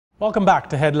Welcome back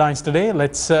to Headlines Today.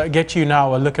 Let's get you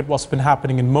now a look at what's been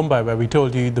happening in Mumbai, where we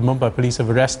told you the Mumbai police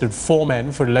have arrested 4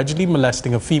 men for allegedly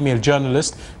molesting a female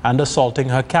journalist and assaulting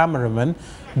her cameraman.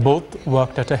 Both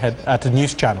worked at a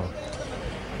news channel.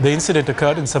 The incident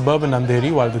occurred in suburban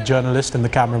Andheri while the journalist and the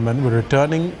cameraman were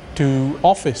returning to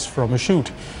office from a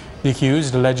shoot. The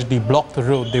accused allegedly blocked the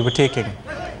road they were taking.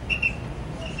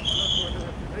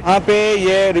 यहाँ पे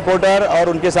ये reporter और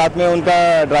उनके साथ में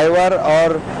उनका driver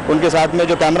और उनके साथ में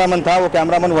जो कैमरामैन था, वो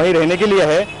कैमरामैन वहीं रहने के लिए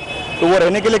है। तो वो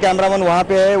रहने के लिए कैमरामैन वहाँ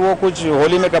पे है। वो कुछ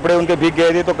होली में कपड़े उनके भीग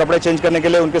गए थे, तो कपड़े चेंज करने के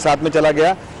लिए उनके साथ में चला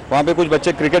गया। वहाँ पे कुछ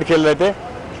बच्चे क्रिकेट खेल रहे थे।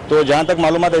 तो जहाँ तक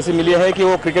मालूमात ऐसी मिली है कि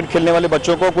वो क्रिकेट खेलने वाले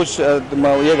बच्चों को कुछ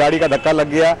ये गाड़ी का धक्का लग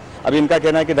गया। अभी इनका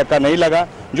कहना है कि धक्का नहीं लगा।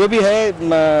 जो भी है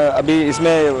अभी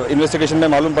इसमें इन्वेस्टिगेशन में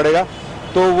मालूम पड़ेगा।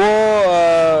 तो वो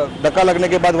धक्का लगने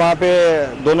के बाद वहाँ पे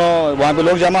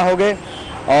लोग जमा हो गए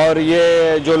और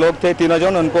ये जो लोग थे, तीनों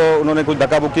जन, उन्होंने कुछ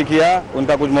धक्का बुक्की किया,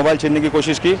 उनका कुछ मोबाइल छीनने की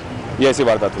कोशिश की। ये ऐसी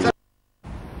वारदात हुई।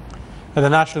 The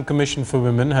National Commission for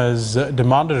Women has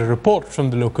demanded a report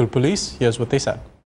from the local police. Here's what they said.